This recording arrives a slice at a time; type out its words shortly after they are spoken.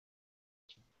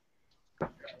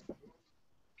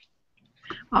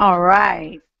All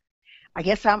right. I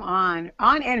guess I'm on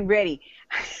and ready.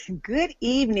 Good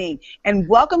evening, and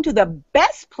welcome to the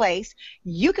best place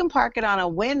you can park it on a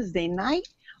Wednesday night.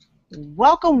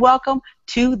 Welcome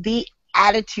to the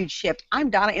Attitude Shift. I'm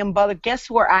Donna M. Butler. Guess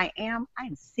where I am? I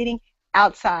am sitting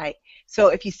outside. So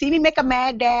if you see me make a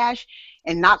mad dash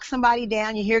and knock somebody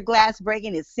down, you hear glass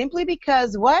breaking, it's simply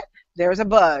because what? There's a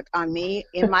bug on me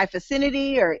in my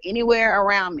vicinity or anywhere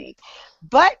around me.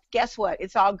 But guess what?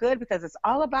 It's all good because it's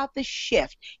all about the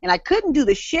shift. And I couldn't do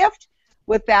the shift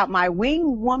without my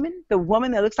wing woman, the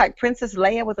woman that looks like Princess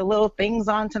Leia with the little things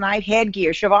on tonight,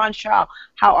 headgear, Siobhan Shaw.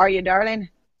 How are you, darling?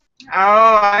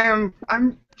 Oh,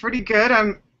 I'm pretty good.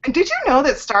 Did you know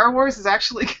that Star Wars is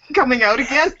actually coming out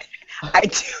again? I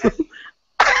do.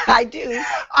 I do.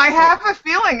 I have a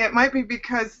feeling it might be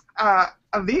because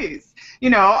of these.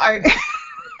 I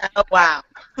Oh, wow.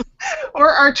 or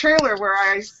our trailer where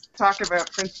I talk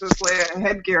about Princess Leia and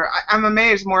headgear. I'm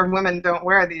amazed more women don't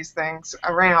wear these things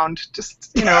around.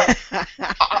 Just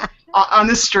on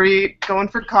the street, going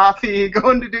for coffee,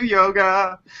 going to do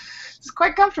yoga. It's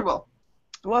quite comfortable.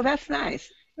 Well, that's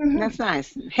nice. Hmm. That's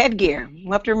nice. Headgear.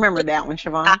 We'll have to remember that one,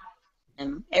 I Siobhan.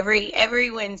 am. Every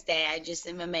Wednesday, I just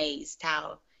am amazed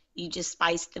how you just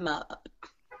spice them up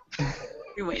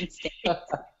every Wednesday.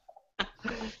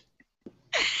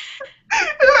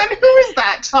 And who is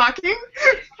that talking?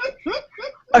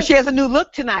 Oh, she has a new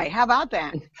look tonight. How about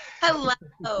that? Hello,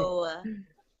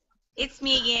 it's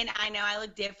me again. I know I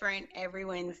look different every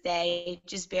Wednesday.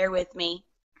 Just bear with me.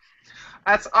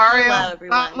 That's Hello, Aria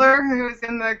everyone. Butler, who's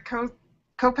in the co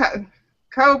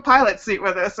co-pilot seat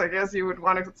with us. I guess you would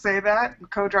want to say that,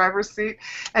 co-driver's seat.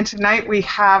 And tonight we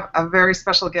have a very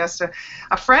special guest,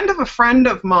 a friend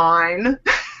of mine,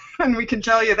 and we can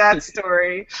tell you that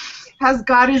story. Has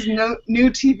got his new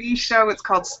TV show. It's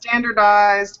called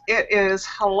Standardized. It is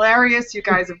hilarious. You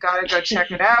guys have got to go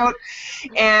check it out.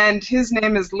 And his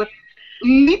name is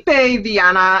Lipe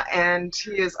Viana, and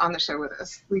he is on the show with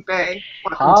us. Lipe,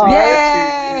 welcome to the Hi.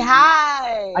 Yay! attitude.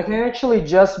 I can Hi! actually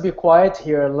just be quiet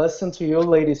here and listen to you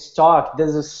ladies talk.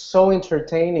 This is so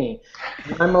entertaining.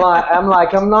 I'm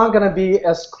not gonna be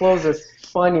as close as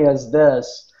funny as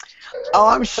this. Oh,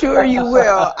 I'm sure you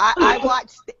will. I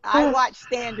watch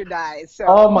Standardized,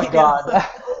 Oh so my God.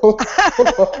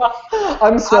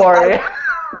 I'm I, sorry.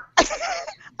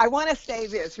 I want to say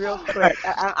this real quick.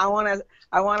 I want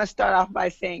to start off by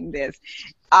saying this.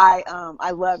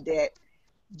 I loved it,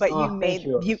 but you Oh, thank made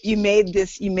you. you made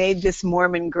this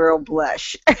Mormon girl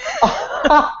blush.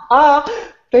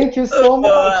 Thank you so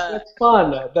much. That's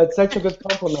fun. That's such a good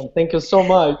compliment. Thank you so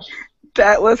much.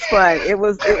 That was fun. It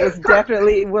was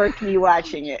definitely worth me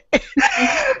watching it.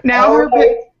 Now All her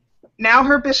right. now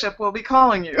her bishop will be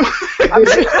calling you. I'm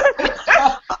sure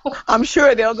I'm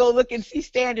sure they'll go look and see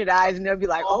Standardized and they'll be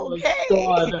like, Oh my okay,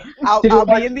 God. I'll Did you I'll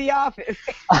be watch? in the office.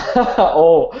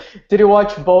 Oh, did you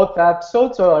watch both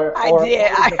episodes I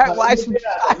did. or I just you watched.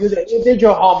 did? You did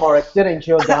your homework, didn't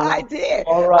you, I Donna? did.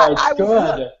 All I, right, I was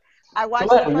hooked. good. I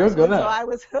watched the Good, you're first one, so good. I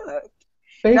was hooked.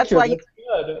 Thank That's you. why you. That's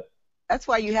good. That's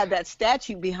why you have that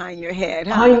statue behind your head,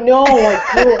 I huh? know, I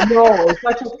do. No, it's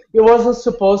actually it wasn't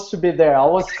supposed to be there. I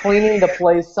was cleaning the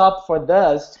place up for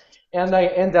this, and I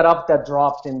ended up that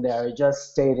dropped in there. It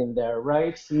just stayed in there,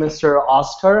 right, Mr.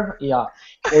 Oscar? Yeah.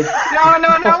 It's No,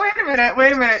 no, no, wait a minute,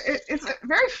 wait a minute. It's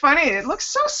very funny. It looks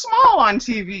so small on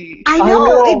TV. I I know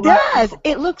know, it right? does.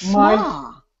 It looks Mine.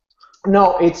 small.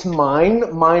 No, it's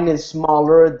mine. Mine is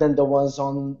smaller than the ones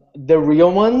on the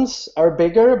real ones are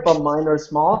bigger, but mine are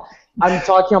small. I'm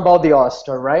talking about the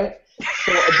Oscar, right?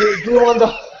 So do you want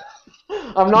the?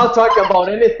 I'm not talking about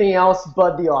anything else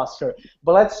but the Oscar.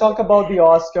 But let's talk about the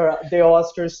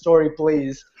Oscar story,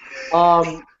 please.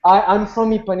 I'm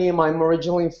from Ipanema. I'm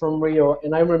originally from Rio,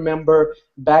 and I remember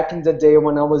back in the day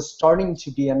when I was starting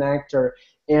to be an actor,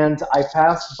 and I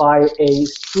passed by a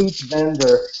street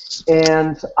vendor,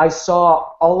 and I saw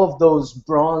all of those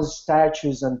bronze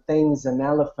statues and things and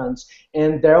elephants,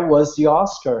 and there was the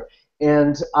Oscar.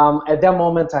 And at that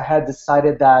moment, I had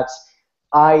decided that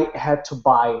I had to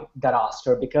buy that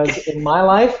Oscar because in my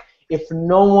life, if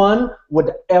no one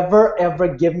would ever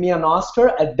give me an Oscar,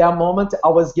 at that moment, I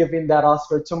was giving that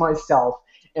Oscar to myself.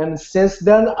 And since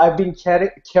then, I've been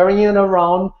carrying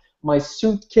around my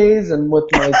suitcase and with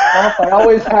my stuff. I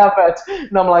always have it.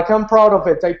 And I'm like, I'm proud of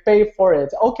it. I pay for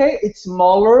it. Okay, it's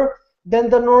smaller than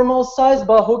the normal size,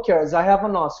 but who cares? I have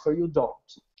an Oscar. You don't.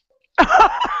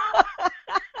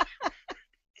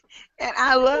 And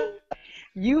I love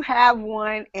you have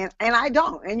one, and I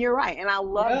don't, and you're right, and I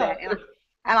love Yeah. that, and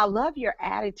I love your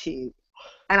attitude.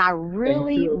 And I Thank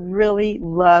really, you. really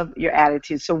love your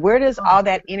attitude. So where does Oh, all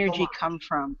that thank you so energy much. come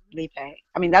from, Lipe?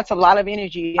 I mean, that's a lot of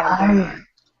energy you have going I on.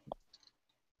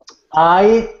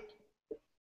 I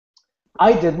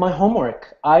I did my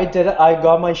homework. I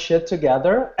got my shit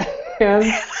together,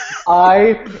 and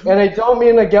I don't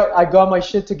mean I got my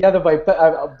shit together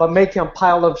by making a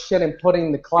pile of shit and putting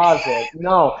in the closet.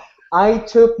 No, I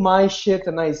took my shit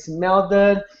and I smelled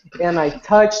it and I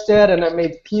touched it and I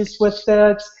made peace with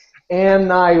it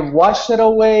and I washed it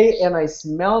away and I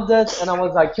smelled it and I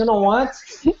was like, you know what?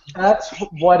 That's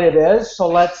what it is. So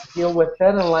let's deal with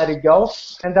it and let it go.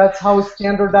 And that's how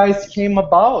standardized came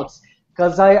about.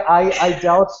 Because I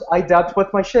dealt with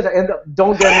my shit, and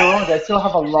don't get me wrong, I still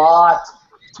have a lot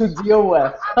to deal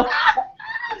with.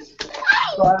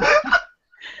 but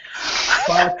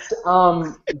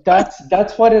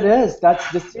that's what it is. That's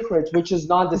the secret, which is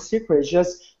not the secret.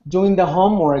 Just doing the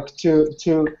homework to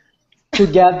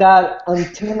get that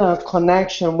antenna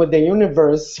connection with the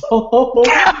universe. So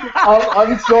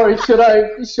I'm sorry. Should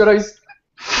I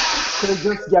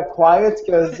just get quiet?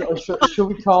 Because should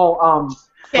we call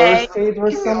Okay. first aid or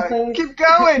Keep going. something? Keep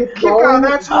going. Keep Keep going. going.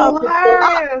 That's Keep going.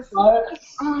 hilarious.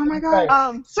 Oh my God.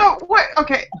 Okay. So what?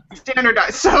 Okay,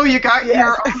 standardized. So you got Yes.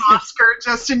 your Oscar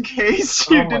just in case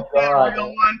you Oh my didn't get a God.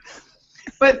 real one.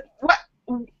 But what?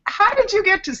 How did you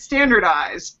get to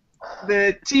standardize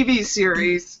the TV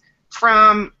series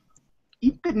from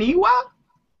Ipanema?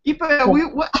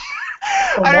 What?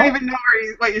 I From don't what? even know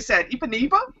what you said.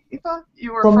 Ipanema? Ipa?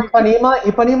 You were From from? Ipanema.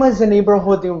 Ipanema is a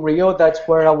neighborhood in Rio. That's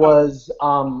where I Oh, was.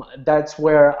 That's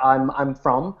where I'm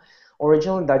from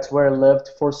originally. That's where I lived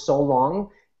for so long.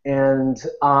 And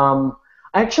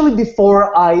actually,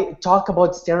 before I talk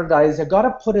about standardized, I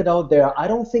gotta put it out there. I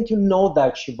don't think you know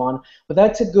that, Siobhan, but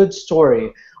that's a good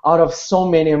story. Out of so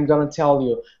many, I'm gonna tell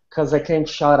you because I can't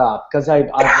shut up. Because I've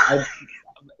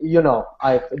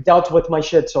dealt with my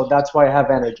shit, so that's why I have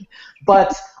energy.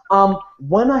 But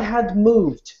when I had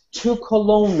moved to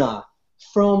Kelowna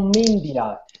from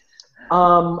India,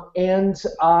 and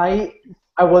I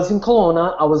was in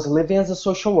Kelowna, I was living as a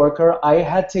social worker. I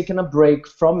had taken a break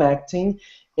from acting,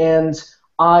 and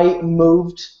I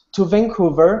moved to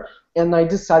Vancouver, and I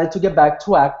decided to get back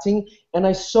to acting. And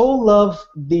I so love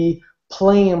the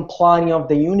playing and plotting of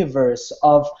the universe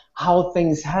of how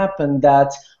things happen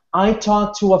that I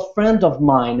talked to a friend of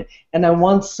mine, and I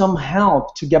want some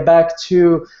help to get back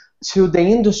to the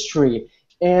industry.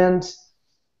 And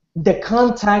the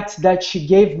contact that she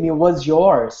gave me was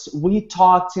yours. We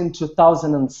talked in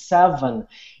 2007,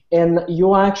 and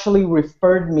you actually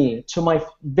referred me to my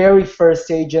very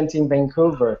first agent in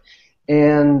Vancouver.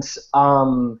 And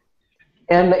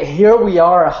and here we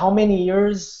are, how many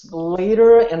years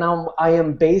later, and I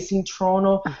am based in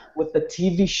Toronto with the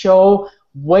TV show,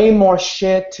 way more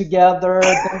shit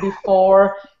together than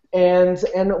before, and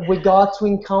we got to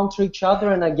encounter each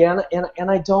other, and again,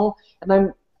 and I don't,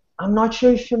 and I'm not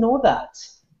sure if you know that.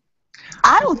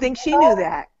 I Did don't you think know she knew that?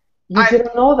 that. You I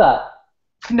didn't know that.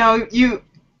 no, you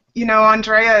know,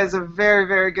 Andrea is a very,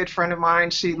 very good friend of mine.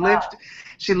 She lived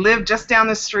just down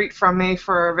the street from me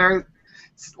for a very,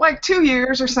 like 2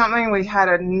 years or something. We had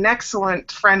an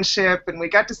excellent friendship, and we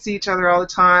got to see each other all the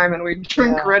time, and we'd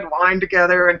drink Yeah. red wine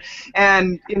together,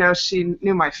 and you know, she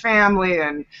knew my family,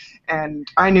 and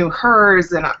I knew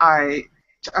hers, and I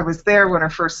was there when her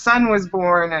first son was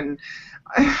born, and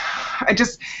I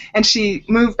just, and she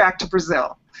moved back to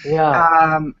Brazil.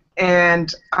 Yeah.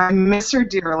 And I miss her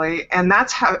dearly, and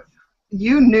that's how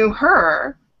you knew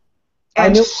her. I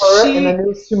And knew her and I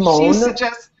knew Simone.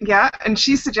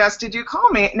 she suggested you call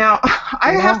me. Now,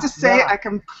 I have Yeah, to say, yeah, I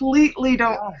completely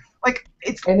don't yeah. like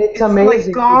it's And it's it's like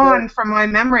amazing because gone from my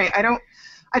memory. I don't.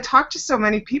 I talk to so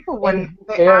many people and when who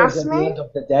they cares ask at the me. end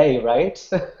of the day, right?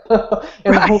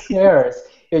 And Right. who cares?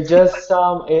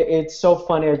 It's so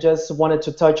funny. I just wanted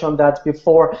to touch on that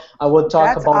before I would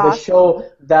talk That's about the awesome. show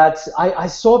that I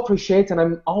so appreciate, and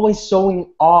I'm always so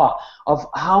in awe of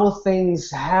how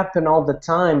things happen all the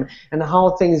time and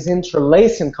how things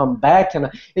interlace and come back,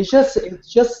 and it's just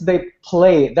the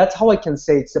play. That's how I can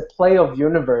say it's a play of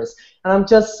universe, and I'm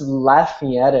just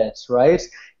laughing at it, right?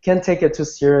 Can't take it too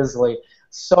seriously.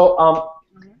 So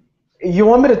you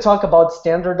want me to talk about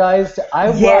standardized? I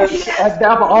was Yes. at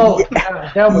that. Ye- Oh,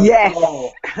 that was Yes.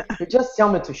 oh. You just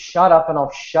tell me to shut up, and I'll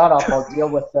shut up. I'll deal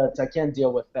with it. I can't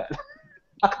deal with it.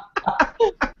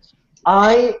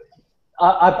 I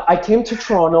I came to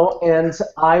Toronto, and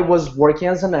I was working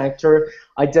as an actor.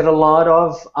 I did a lot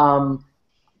of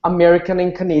American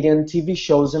and Canadian TV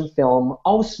shows and film,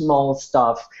 all small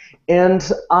stuff. And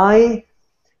I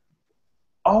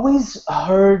always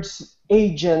heard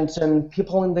agents and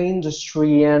people in the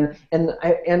industry, and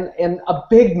a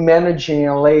big manager in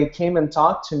LA came and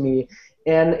talked to me,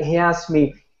 and he asked me,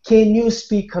 "Can you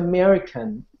speak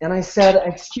American?" And I said,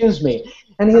 "Excuse me."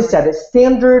 And he said,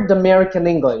 "Standard American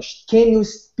English. Can you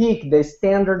speak the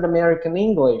standard American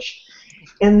English?"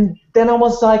 And then I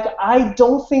was like, I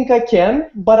don't think I can,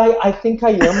 but I think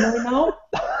I am right now.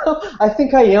 I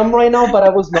think I am right now, but I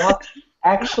was not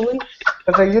actually,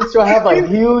 because I used to have a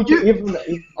huge,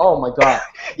 you, oh my God.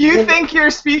 you think you're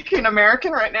speaking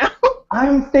American right now?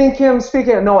 I'm thinking I'm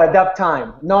speaking, no, at that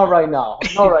time, not right now,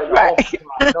 not right now. Right. Oh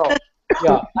my God, no.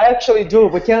 Yeah, I actually do.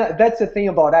 We can't. That's the thing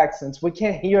about accents. We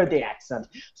can't hear the accent.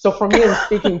 So for me, I'm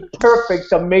speaking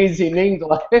perfect, amazing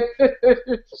English.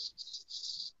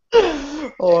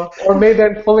 Or maybe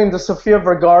I'm pulling the Sofia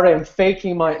Vergara and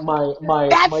faking That's,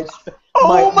 oh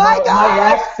my my God.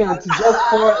 accent just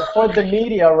for the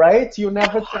media, right? You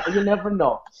never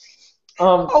know.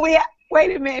 Oh,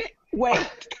 wait a minute.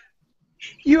 Wait.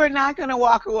 You are not going to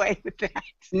walk away with that.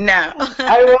 No.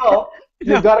 I will.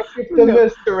 You No, gotta keep the no.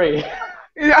 mystery.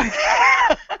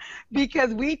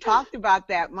 Because we talked about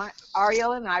that.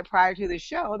 Ariel and I, prior to the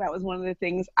show, that was one of the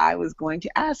things I was going to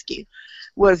ask you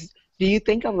was, do you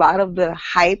think a lot of the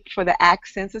hype for the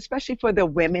accents, especially for the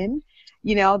women,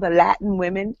 the Latin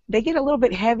women, they get a little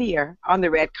bit heavier on the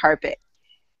red carpet?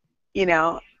 You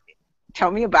know,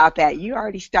 tell me about that. You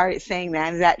already started saying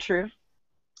that. Is that true?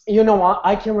 You know what?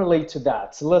 I can relate to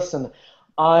that. Listen,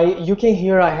 you can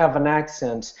hear I have an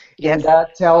accent, and Yes.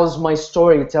 that tells my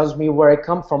story. It tells me where I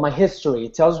come from, my history.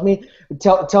 It tells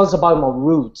about my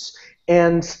roots.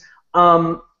 And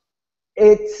um,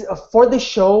 it's for the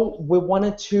show. We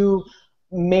wanted to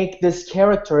make this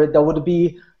character that would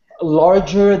be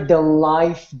larger than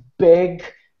life, big,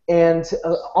 and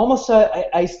almost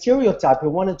a stereotype. We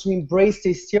wanted to embrace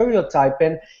the stereotype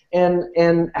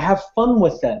and have fun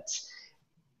with it.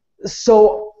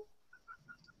 So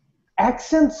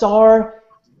accents are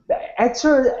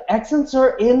accents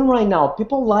are in right now.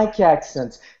 People like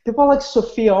accents. People like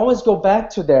Sophia always go back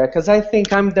to there because I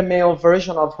think I'm the male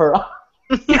version of her.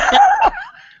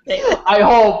 I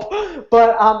hope,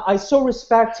 but I so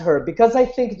respect her because I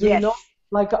think, do you Yes. know,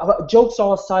 like jokes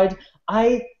all aside,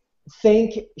 I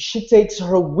think she takes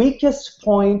her weakest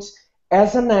point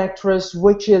as an actress,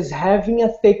 which is having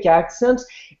a thick accent,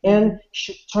 Hmm. and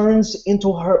she turns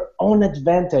into her own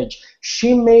advantage.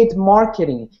 She made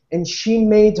marketing and she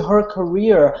made her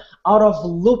career out of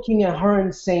looking at her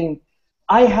and saying,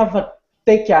 I have a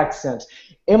thick accent.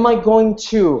 Am I going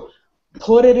to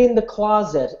put it in the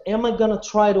closet? Am I gonna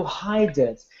try to hide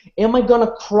it? Am I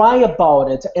gonna cry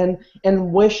about it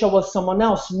and wish I was someone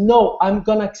else? No, I'm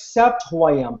gonna accept who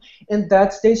I am. And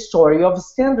that's the story of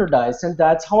Standardize, and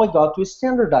that's how I got to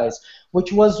Standardize,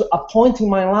 which was a point in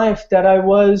my life that I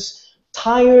was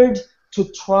tired to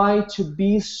try to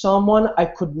be someone I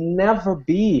could never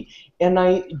be, and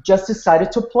I just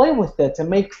decided to play with it and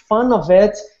make fun of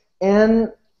it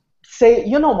and say,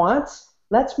 you know what?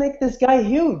 Let's make this guy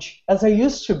huge as I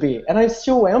used to be, and I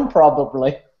still am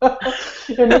probably.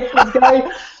 And make this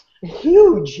guy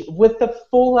huge with the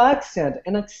full accent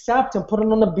and accept and put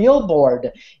it on a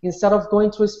billboard instead of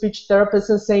going to a speech therapist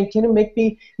and saying, can you make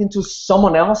me into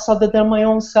someone else other than my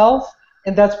own self?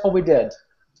 And that's what we did.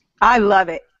 I love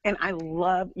it. And I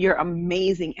love your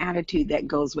amazing attitude that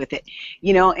goes with it.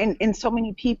 And so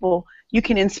many people you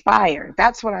can inspire.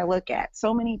 That's what I look at.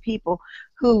 So many people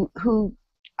who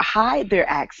hide their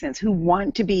accents, who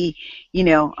want to be,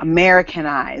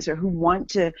 Americanized, or who want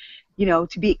to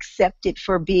be accepted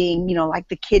for being, like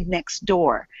the kid next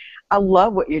door. I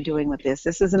love what you're doing with this.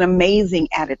 This is an amazing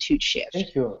attitude shift.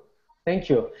 Thank you. Thank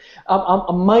you.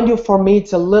 Mind you, for me,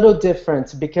 it's a little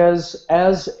different because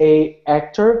as a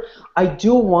actor, I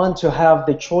do want to have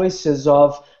the choices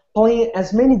of playing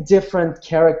as many different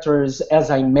characters as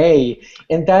I may,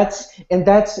 and that's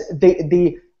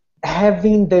the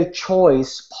having the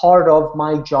choice part of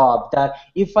my job. That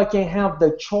if I can have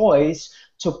the choice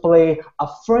to play a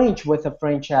French with a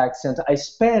French accent, a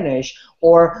Spanish,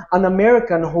 or an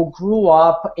American who grew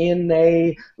up in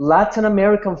a Latin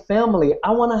American family, I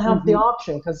want to have the Hmm.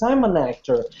 option because I'm an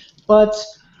actor. But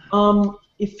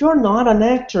if you're not an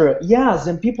actor, yes,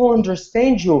 and people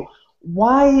understand you,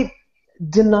 why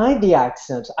deny the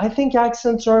accent? I think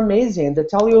accents are amazing.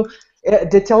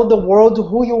 They tell the world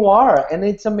who you are, and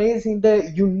it's amazing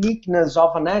the uniqueness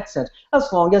of an accent.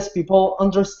 As long as people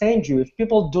understand you. If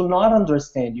people do not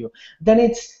understand you, then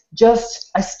it's just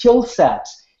a skill set.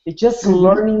 It's just Hmm.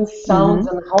 learning Hmm. sounds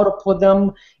and how to put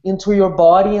them into your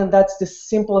body, and that's the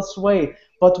simplest way.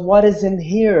 But what is in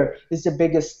here is the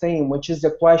biggest thing, which is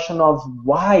the question of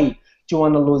why do you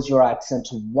want to lose your accent?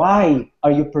 Why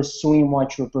are you pursuing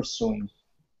what you're pursuing?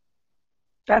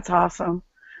 That's awesome.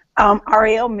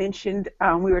 Ariel mentioned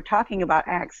we were talking about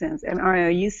accents, and Ariel,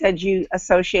 you said you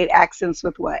associate accents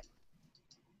with what?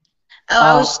 Oh,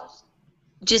 I Uh, was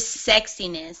just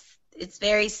sexiness. It's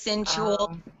very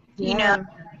sensual, you know.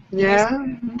 Yeah. There's Yeah.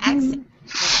 accent.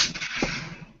 Mhm.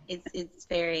 It's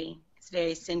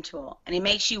very sensual, and it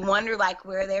makes you wonder like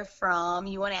where they're from.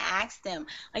 You want to ask them,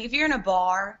 like if you're in a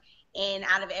bar, and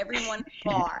out of everyone in the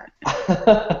bar, a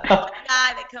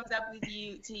guy that comes up with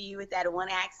you to you with that one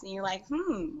accent, you're like,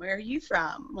 where are you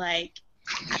from? Like,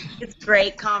 I think it's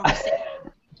great conversation.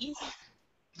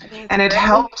 I think it's And it great.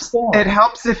 helps. It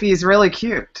helps if he's really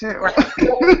cute too. Right.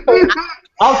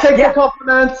 I'll take the Yeah.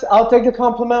 compliment. I'll take the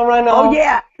compliment right Oh now.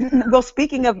 yeah. Well,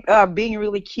 speaking of being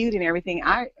really cute and everything,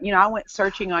 I went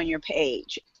searching on your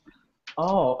page.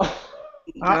 Oh,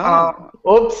 Uh-oh. Oh,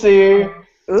 oopsie.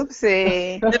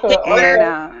 oopsie. The picture.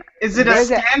 And Is it a there's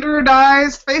that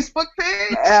standardized Facebook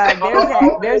page?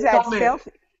 there's that Tell me.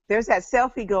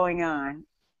 selfie going on.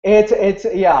 It's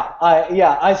yeah,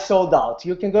 I sold out.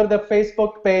 You can go to the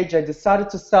Facebook page. I decided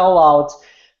to sell out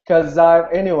because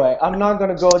anyway, I'm not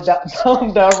gonna go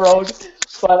down that road.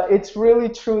 But it's really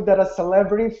true that a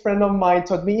celebrity friend of mine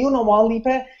told me, you know what,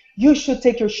 Lipe, you should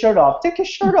take your shirt off. Take your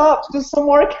shirt off, do some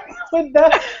work with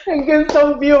that, and get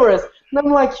some viewers. And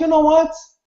I'm like, you know what?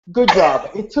 Good job.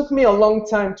 It took me a long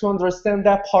time to understand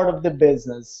that part of the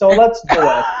business. So let's do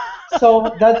it.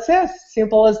 So that's it.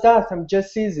 Simple as that. I'm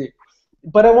just easy.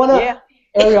 But I want to, Yeah.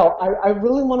 Ariel, I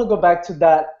really want to go back to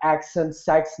that accent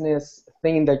sexiness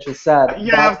thing that you said.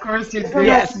 Yeah, of course you do.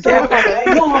 Yes,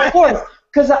 definitely. No, of course.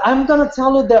 Because I'm going to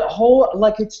tell you that whole,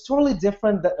 like, it's totally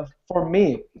different for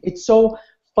me. It's so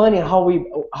funny how we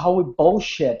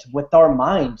bullshit with our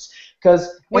minds.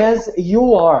 Because as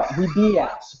you are, we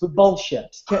BS, we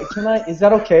bullshit. Can I, is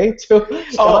that okay?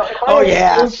 Oh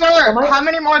yeah. Sure. How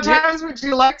many more times would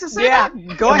you like to say Yeah.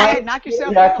 that? Go ahead, knock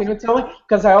yourself Yeah, out. can you tell me?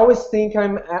 Because I always think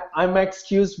I'm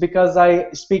excused because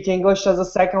I speak English as a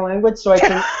second language, so I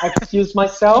can excuse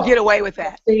myself. You get away with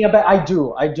that. Yeah, but I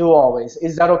do always.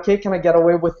 Is that okay? Can I get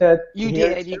away with it You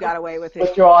here did. You too? got away with it.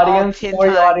 With your All audience, 10 for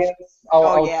your times. audience,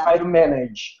 I'll Yeah. try to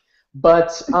manage.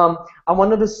 But I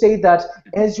wanted to say that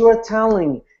as you're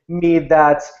telling me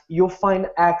that you find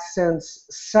accents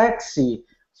sexy,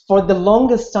 for the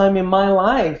longest time in my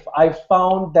life, I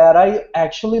found that I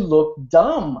actually looked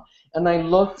dumb and I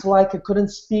looked like I couldn't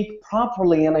speak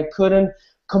properly and I couldn't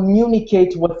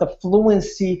communicate with the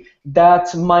fluency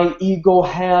that my ego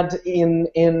had in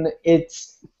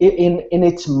its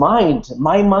mind.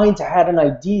 My mind had an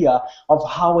idea of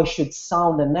how I should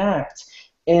sound and act,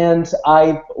 and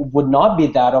I would not be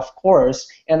that, of course,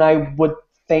 and I would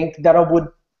think that I would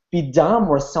be dumb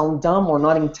or sound dumb or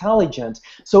not intelligent.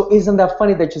 So isn't that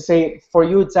funny that you say for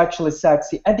you it's actually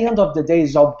sexy? At the end of the day,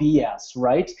 it's all BS,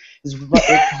 right? It's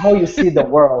how you see the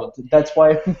world. That's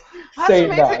why I'm That's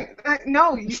saying amazing. that.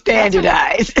 No,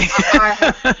 Standardized.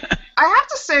 I have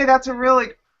to say that's a really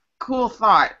cool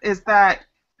thought, is that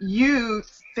you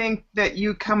think that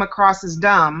you come across as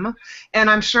dumb, and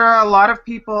I'm sure a lot of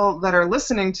people that are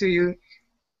listening to you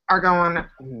are going,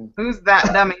 who's that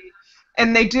dummy?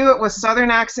 And they do it with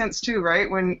Southern accents too, right?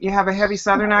 When you have a heavy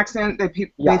Southern accent, they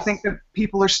Yes. think that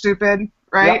people are stupid,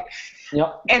 right?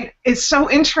 Yep. And it's so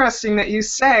interesting that you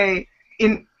say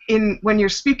in when you're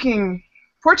speaking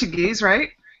Portuguese, right?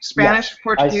 Spanish, Yes.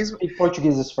 Portuguese. I speak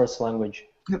Portuguese as first language.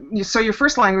 So your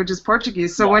first language is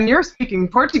Portuguese. So Yeah. when you're speaking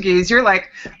Portuguese, you're like,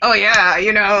 oh yeah,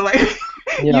 like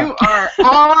Yeah. you are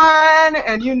on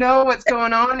and you know what's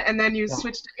going on, and then you Yeah.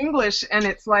 switch to English and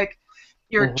it's like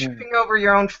you're Mhm. tripping over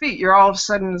your own feet. You're all of a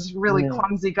sudden this really Yeah.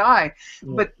 clumsy guy.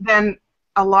 Yeah. But then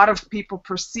a lot of people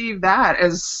perceive that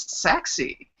as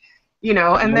sexy. And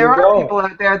there There you are go. people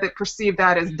out there that perceive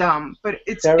that as dumb, but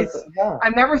it's Yeah.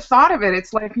 I've never thought of it.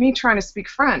 It's like me trying to speak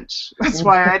French. That's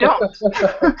why I don't.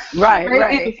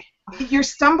 Right. You're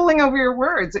stumbling over your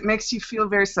words. It makes you feel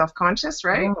very self-conscious,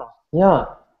 right? Yeah.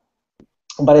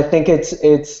 But I think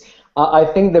I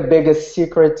think the biggest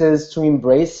secret is to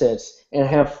embrace it and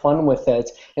have fun with it.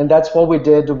 And that's what we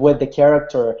did with the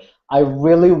character. I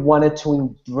really wanted to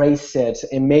embrace it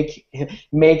and make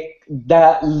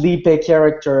that Lipe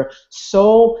character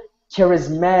so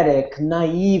charismatic,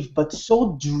 naive, but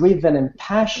so driven and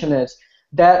passionate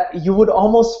that you would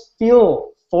almost feel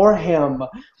for him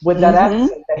with that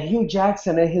accent, that huge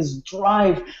accent and his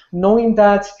drive, knowing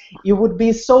that it would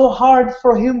be so hard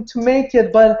for him to make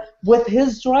it, but with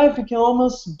his drive, you can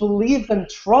almost believe and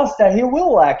trust that he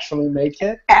will actually make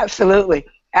it. Absolutely.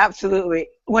 Absolutely.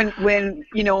 When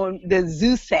the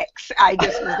zoo sex, I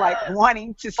just was like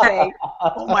wanting to say,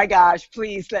 "Oh my gosh,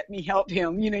 please let me help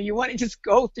him." You want to just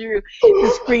go through the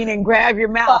screen and grab your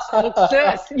mouse.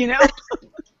 Success,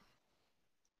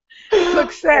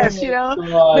 success,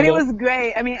 Oh But it my was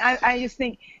great. I mean, I just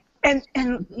think, and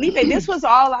Lipe, this was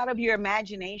all out of your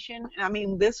imagination. I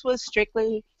mean, this was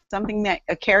strictly something that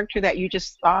a character that you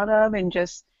just thought of and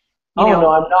just, you Oh no,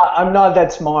 know, I'm not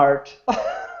that smart.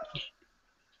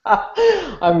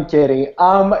 I'm kidding.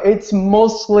 It's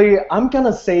mostly, I'm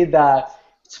gonna say that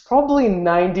it's probably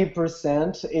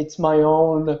 90%. It's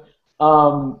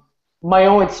um, my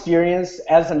own experience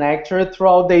as an actor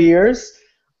throughout the years.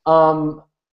 Um,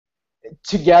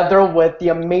 Together with the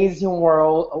amazing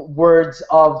words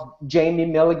of Jamie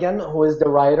Milligan, who is the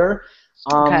writer.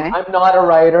 okay. I'm not a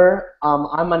writer.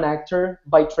 I'm an actor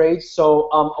by trade. So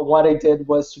what I did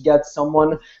was to get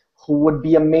someone who would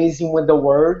be amazing with the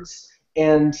words,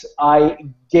 and I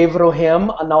gave to him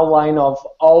an outline of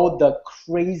all the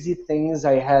crazy things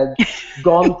I had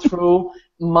gone through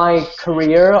my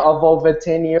career of over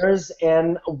 10 years,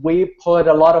 and we put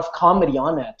a lot of comedy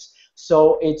on it.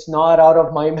 So it's not out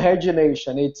of my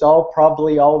imagination. It's all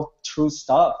probably all true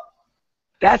stuff.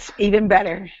 That's even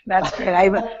better. That's great.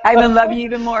 I even love you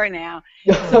even more now.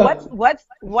 So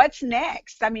what's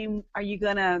next? I mean, are you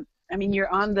gonna? I mean, you're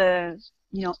on the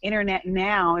internet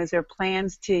now. Is there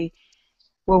plans to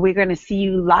where we're gonna see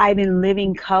you live in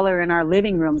living color in our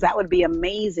living rooms? That would be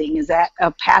amazing. Is that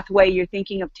a pathway you're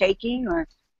thinking of taking, or?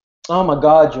 Oh my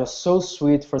God, you're so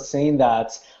sweet for saying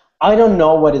that. I don't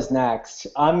know what is next.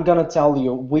 I'm gonna tell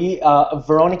you.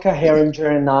 Veronica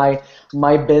Herringer and I,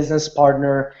 my business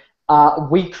partner,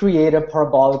 we created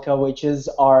Parabolica, which is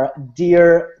our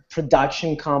dear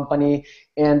production company,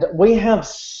 and we have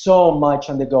so much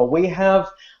on the go. We have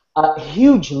a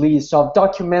huge list of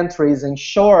documentaries and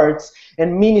shorts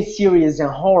and miniseries and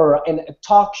horror and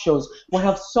talk shows. We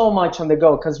have so much on the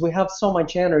go because we have so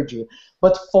much energy.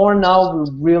 But for now, we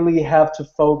really have to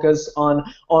focus on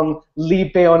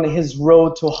Lipe on his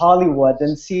road to Hollywood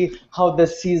and see how the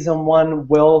season one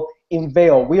will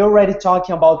unveil. We're already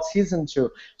talking about season two,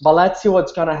 but let's see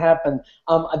what's gonna happen.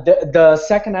 The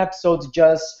second episode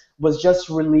was just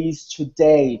released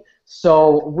today,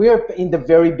 so we're in the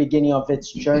very beginning of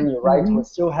its journey, right? Hmm. We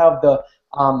still have the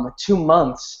 2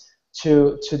 months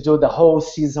to do the whole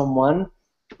season one.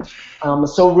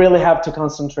 So really have to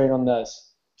concentrate on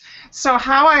this. So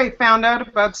how I found out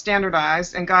about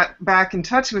standardized and got back in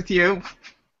touch with you,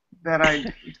 that I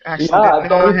actually Yeah, didn't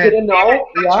know that I you had didn't been in know?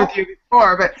 touch Yeah. with you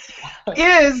before, but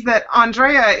is that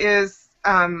Andrea is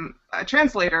a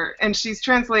translator, and she's Yeah.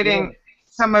 translating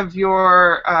some of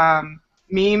your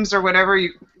memes or whatever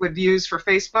you would use for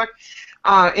Facebook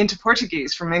into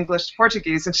Portuguese, from English to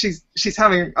Portuguese, and she's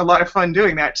having a lot of fun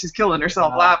doing that. She's killing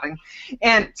herself Yeah. laughing.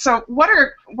 And so, what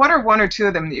are one or two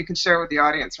of them that you can share with the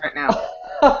audience right now?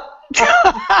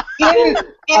 In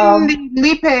um, the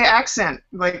Lipe accent,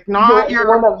 like you not you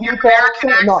want a your Lipe American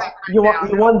accent? No, accent you right want now.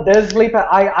 you No. want this Lipe?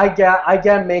 I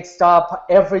get mixed up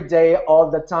every day, all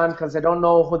the time, because I don't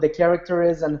know who the character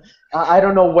is, and I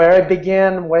don't know where it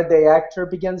began, where the actor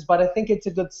begins. But I think it's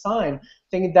a good sign. I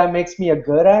think that makes me a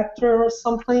good actor or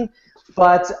something.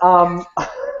 But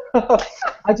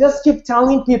I just keep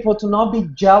telling people to not be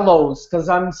jealous because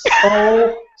I'm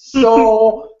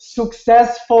so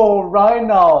successful right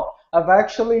now. I've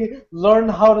actually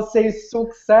learned how to say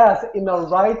success in a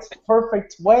right,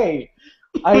 perfect way.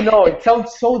 I know it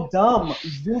sounds so dumb.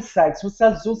 Zusex. Who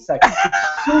says Zusex? It's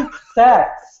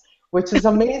success, which is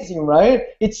amazing, right?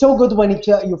 It's so good when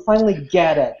you finally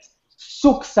get it.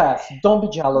 Success. Don't be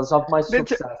jealous of my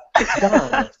That's success.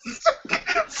 Done.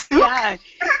 yeah.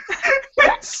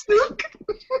 Sook.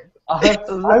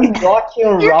 I'm rocking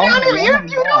You around. don't even, Oh my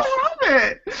you God. don't have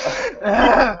it.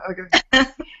 Okay.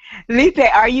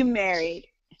 Lipe, are you married?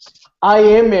 I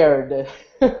am married.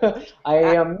 I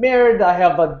Uh, am married. I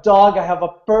have a dog. I have a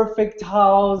perfect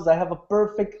house. I have a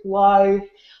perfect life.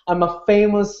 I'm a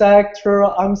famous actor.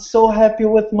 I'm so happy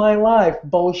with my life.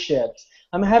 Bullshit.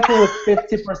 I'm happy with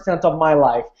 50% of my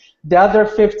life. The other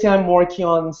 50 I'm working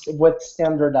on with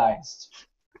standardized.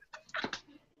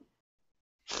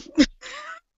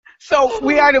 so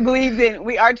we are to believe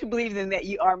then that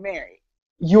you are married.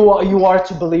 You are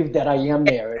to believe that I am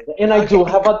married. And I do Okay.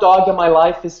 have a dog and my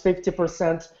life is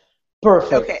 50%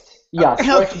 Okay. perfect.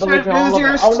 Yes, you are to Okay. believe in Does all of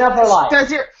your that. I'll never lie.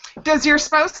 does your does your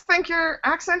spouse think your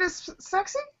accent is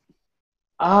sexy?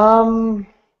 Um,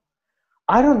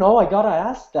 I don't know. I gotta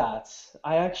ask that.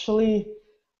 I actually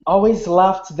always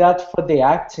left that for the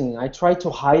acting. I try to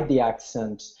hide the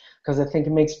accent because I think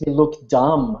it makes me look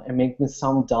dumb and make me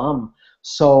sound dumb.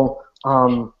 So,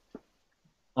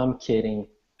 I'm kidding.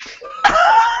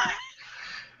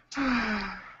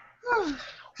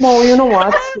 Well, you know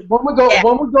what? Yeah.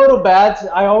 When we go to bed,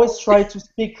 I always try to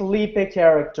speak Lipe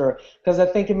character because I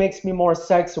think it makes me more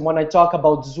sexy when I talk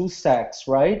about zoo sex,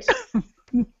 right?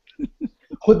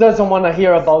 Who doesn't want to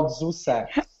hear about zoo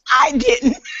sex I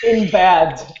didn't. in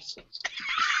bed?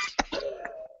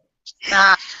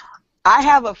 Nah, I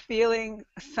have a feeling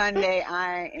Sunday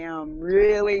I am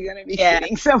really going to be yeah.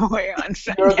 sitting somewhere on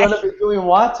You're Sunday. gonna be doing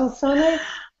what on Sunday?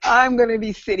 I'm going to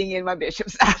be sitting in my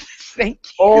bishop's office. Thank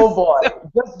you. Oh boy,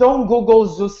 just don't Google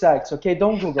zoo sex, okay?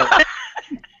 Don't Google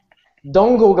it.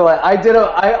 Don't Google it.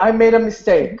 I made a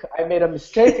mistake. I made a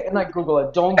mistake and I Google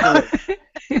it. Don't do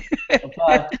it.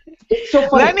 But it's so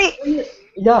funny. Let me,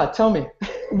 Yeah, tell me.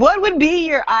 what would be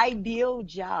your ideal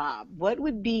job? What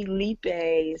would be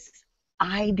Lipe's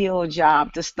ideal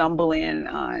job to stumble in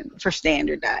on for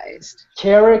standardized?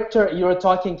 Character, you're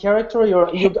talking character,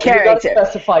 you gotta Character.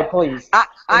 specify, please. When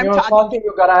I'm you're talking, talking,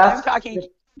 you gotta I'm ask. talking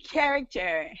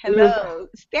character. You, Hello.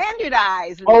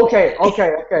 Standardized okay, Lipe.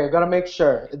 okay, okay. You gotta make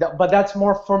sure. But that's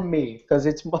more for me because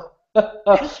it's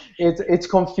it's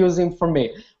confusing for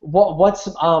me. What's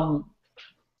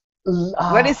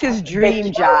What is his the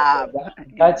dream character?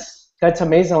 job? That's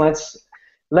amazing.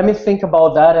 Let me think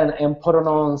about that and put it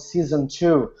on season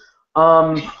 2.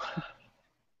 Um,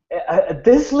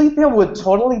 this Leap would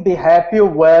totally be happy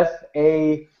with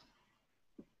a.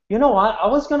 You know, I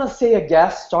was gonna say a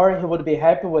guest star. He would be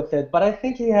happy with it, but I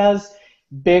think he has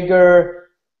bigger,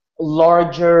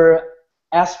 larger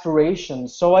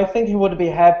aspirations. So I think he would be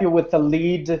happy with a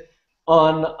lead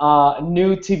on a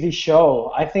new TV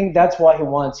show. I think that's what he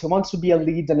wants. He wants to be a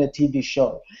lead in a TV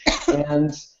show,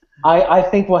 and I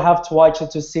think we'll have to watch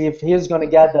it to see if he's gonna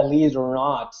get the lead or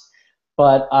not.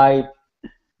 But I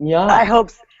yeah.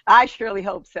 hope. I surely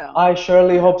hope so. I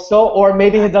surely hope so. Or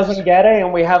maybe he I, doesn't get it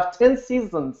and we have 10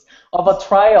 seasons of a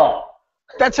trial.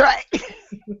 that's right.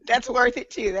 That's worth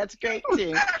it too. That's great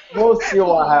too. We'll see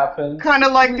what happens. Kind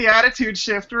of like the attitude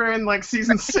shift we're in like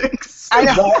season 6. I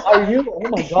know. Are you? Oh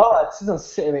my God, season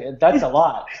 6. That's a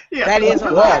lot. Yeah. That is That's a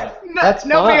good. lot. That's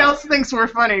Nobody fun. else thinks we're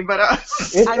funny but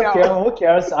us. It's I know. okay. Who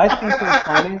cares? I think it's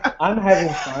funny. I'm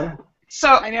having fun. So,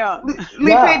 I know.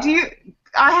 Lipe, Yeah.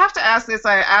 I have to ask this.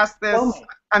 I asked Tell this. me.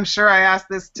 I'm sure I asked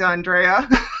this to Andrea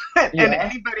and Yeah.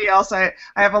 anybody else. I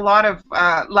have a lot of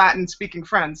Latin-speaking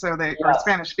friends, or Yeah.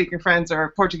 Spanish-speaking friends,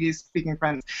 or Portuguese-speaking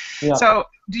friends. Yeah. So,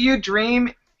 do you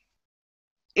dream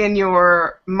in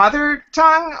your mother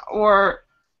tongue or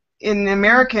in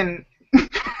American?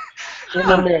 In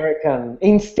American.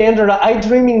 In standard. I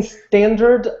dream in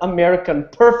standard American.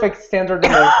 Perfect standard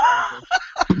American.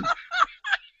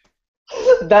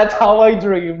 That's how I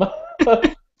dream.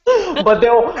 But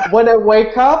then when I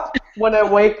wake up,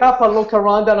 I look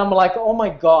around and I'm like, oh my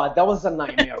God, that was a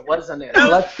nightmare, wasn't it?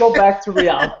 Let's go back to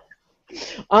reality.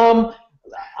 Um,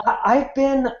 I've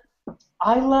been,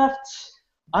 I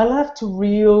left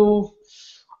Rio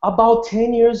about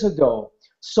 10 years ago.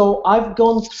 So I've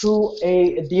gone through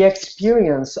the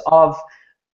experience of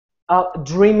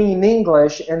dreaming in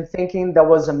English and thinking that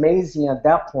was amazing at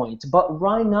that point. But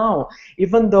right now,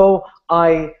 even though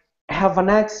I have an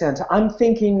accent, I'm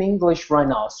thinking English right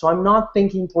now. So I'm not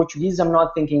thinking Portuguese, I'm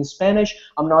not thinking Spanish,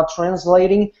 I'm not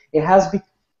translating. It has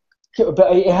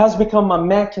become a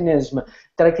mechanism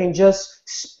that I can just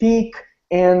speak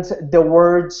and the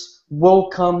words will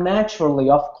come naturally.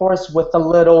 Of course, with a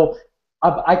little,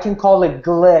 I can call it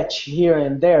glitch here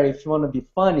and there if you want to be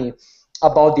funny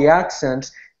about the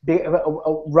accent.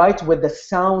 Right with the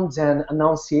sounds and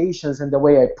enunciations and the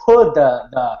way I put the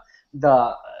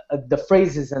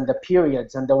phrases and the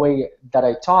periods and the way that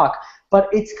I talk, but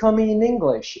it's coming in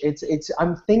English.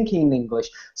 I'm thinking in English.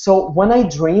 So when I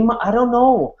dream, I don't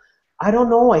know. I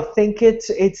think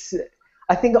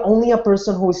I think only a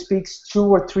person who speaks 2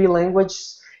 or 3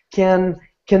 languages can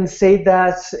say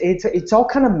that it's all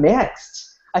kind of mixed.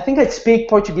 I think I speak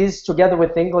Portuguese together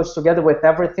with English, together with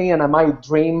everything, and I might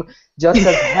dream just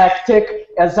as hectic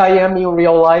as I am in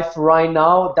real life right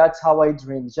now. That's how I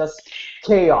dream, just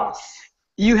chaos.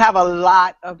 You have a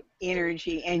lot of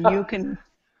energy, and you can.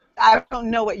 I don't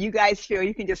know what you guys feel.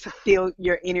 You can just feel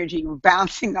your energy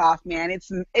bouncing off, man.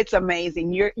 It's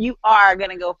amazing. You are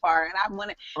gonna go far, and I'm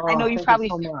gonna. I know Oh, you thank you probably.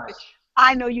 so much.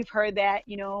 I know you've heard that,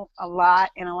 a lot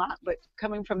and a lot, but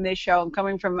coming from this show and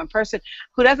coming from a person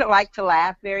who doesn't like to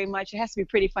laugh very much, it has to be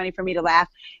pretty funny for me to laugh.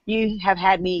 You have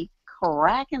had me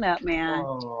cracking up, man.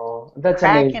 Oh, that's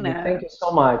Cracking amazing. up. Thank you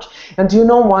so much. And do you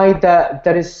know why that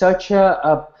is such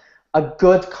a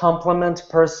good compliment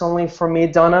personally for me,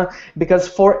 Donna? Because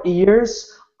for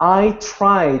years I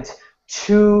tried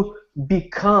to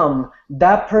become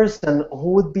that person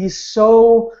who would be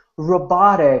so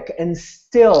robotic and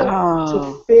still to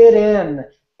Oh. fit in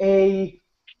a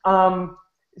um,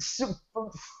 s-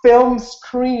 film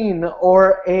screen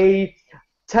or a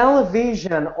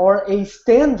television or a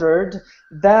standard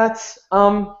that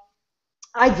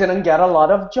I didn't get a lot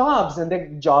of jobs, and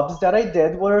the jobs that I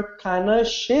did were kind of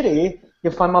shitty,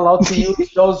 if I'm allowed to use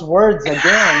those words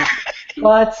again.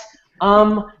 But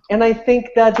and I think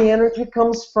that the energy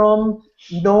comes from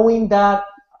knowing that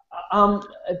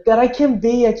that I can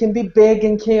be big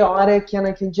and chaotic, and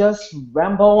I can just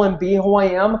ramble and be who I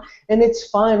am, and it's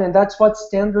fine. And that's what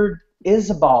standard is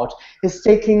about. Is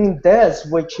taking this,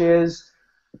 which is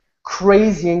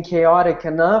crazy and chaotic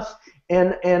enough,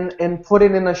 and put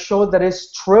it in a show that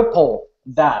is triple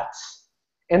that,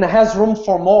 and it has room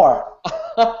for more.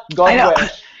 I God know.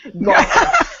 wish. God.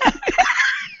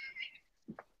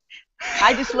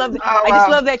 I just love Oh, I just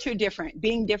wow. love that you're different.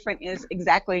 Being different is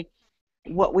exactly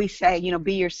what we say,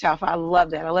 be yourself. I love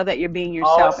that. I love that you're being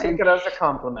Always yourself, take and it as a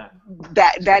compliment.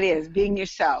 that is being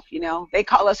yourself. They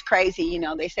call us crazy.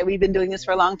 They say we've been doing this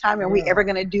for a long time. Are we Yeah, ever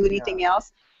going to do yeah. anything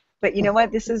else? But you know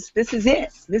what? This is it.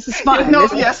 This is Yeah, fun. no,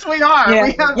 This is yes, we are. yeah,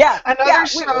 We have yeah, another yeah.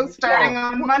 show Yeah, starting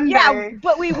on yeah. Monday.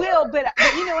 But we will. But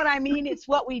you know what I mean? It's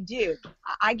what we do.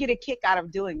 I get a kick out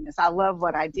of doing this. I love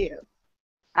what I do.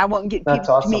 I won't get That's people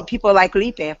to awesome. meet people like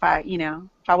Lipe if I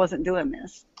wasn't doing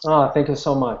this. Oh, thank you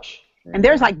so much. And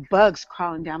there's like bugs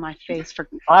crawling down my face for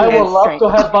I would goodness love sake. to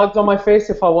have bugs on my face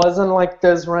if I wasn't like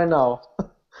this right now.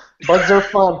 Bugs are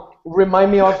fun. Remind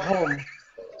me of home.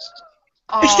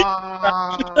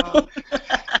 Aww.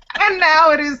 And now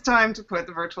it is time to put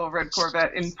the virtual red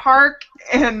Corvette in park,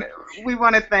 and we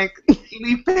want to thank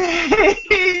Lipe,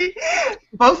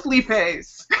 both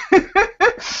Lipes.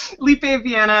 Lipe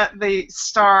Vienna, the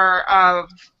star of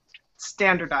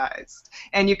Standardized.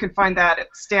 And you can find that at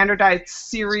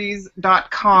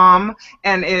standardizedseries.com,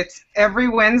 and it's every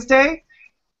Wednesday.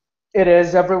 It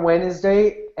is every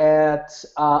Wednesday at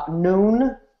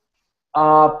noon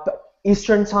uh,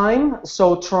 Eastern time,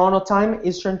 so Toronto time,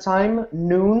 Eastern time,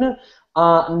 noon,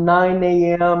 9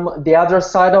 a.m. the other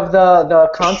side of the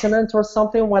continent or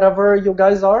something, whatever you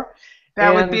guys are.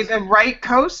 That would be And the right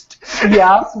coast.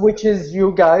 yes, which is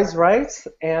you guys, right?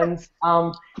 And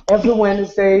every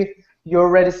Wednesday, you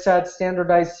already said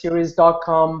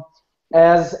standardizedseries.com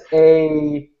as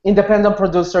a independent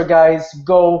producer, guys.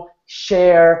 Go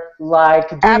share, like,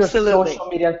 do your Absolutely. social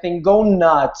media thing, go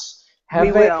nuts. We Have a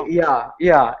will.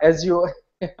 yeah, as you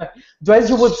do as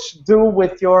you would do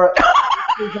with your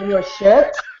pictures and your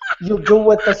shit, you do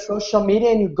with the social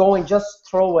media, and you go and just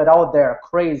throw it out there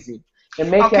crazy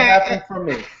and make it Okay, happen for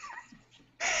me.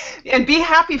 and be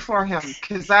happy for him,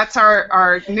 because that's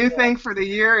our new thing for the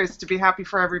year, is to be happy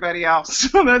for everybody else.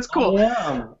 So that's I cool.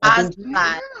 am. I've been doing it.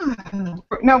 Oscar.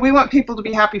 No, we want people to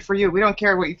be happy for you. We don't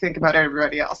care what you think about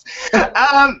everybody else.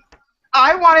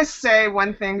 I want to say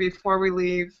one thing before we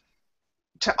leave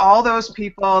to all those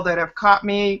people that have caught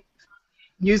me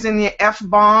using the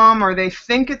F-bomb, or they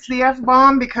think it's the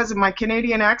F-bomb because of my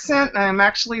Canadian accent, and I'm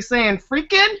actually saying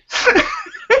freaking.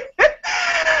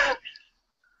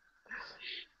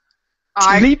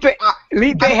 Lipe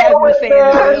I has been saying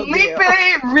the real Lipe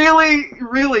deal. really,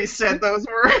 really said those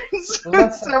words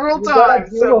Listen, several you gotta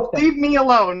times, deal so with them. leave me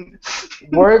alone.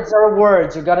 Words are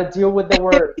words. You gotta deal with the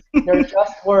words. They're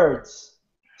just words.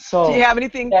 Do you So have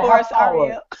anything they for have us, power.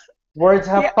 Ariel? Words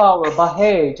Yeah. have power, but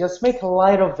hey, just make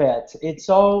light of it. It's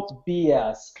all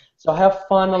BS. So have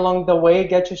fun along the way,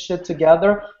 get your shit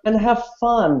together, and have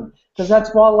fun. Because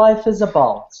that's what life is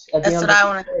about at the That's end what of I the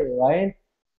want to. day, right?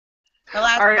 The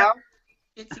last Ariel?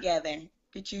 shit together.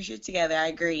 Get your shit together. I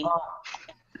agree.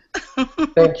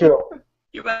 Thank you.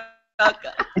 You're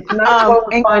welcome. It's nice when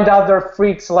we And find other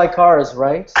freaks like ours,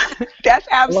 right? that's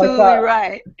Like absolutely us.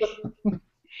 right.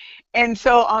 And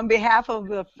so, on behalf of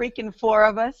the freaking four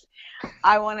of us,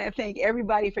 I want to thank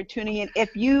everybody for tuning in.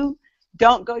 If you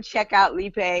don't go check out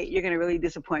Lipe, you're going to really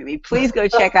disappoint me. Please go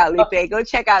check out Lipe. Go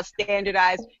check out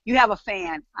Standardized. You have a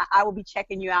fan. I will be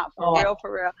checking you out for real, Oh,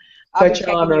 for real. I'll be such an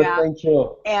checking you honor. out. Thank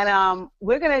you. And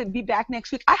we're going to be back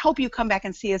next week. I hope you come back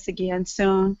and see us again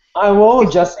soon. I will.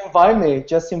 Just invite me.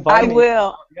 Just I invite me.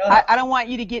 will. Yeah. I don't want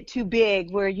you to get too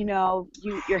big where, your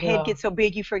head Yeah. gets so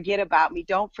big you forget about me.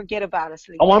 Don't forget about us,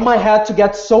 I want Lipe. my head to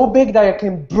get so big that I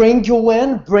can bring you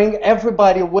in, bring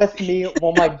everybody with me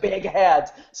on my big head,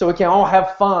 so we can all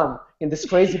have fun in this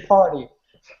crazy party.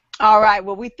 All right.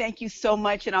 Well, we thank you so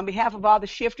much. And on behalf of all the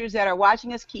shifters that are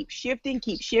watching us, keep shifting,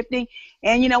 keep shifting.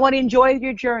 And you know what? Enjoy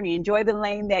your journey. Enjoy the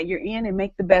lane that you're in and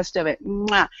make the best of it.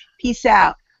 Mwah. Peace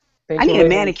out. I Thank you, need a ladies.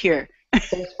 manicure.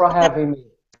 Thanks for having me.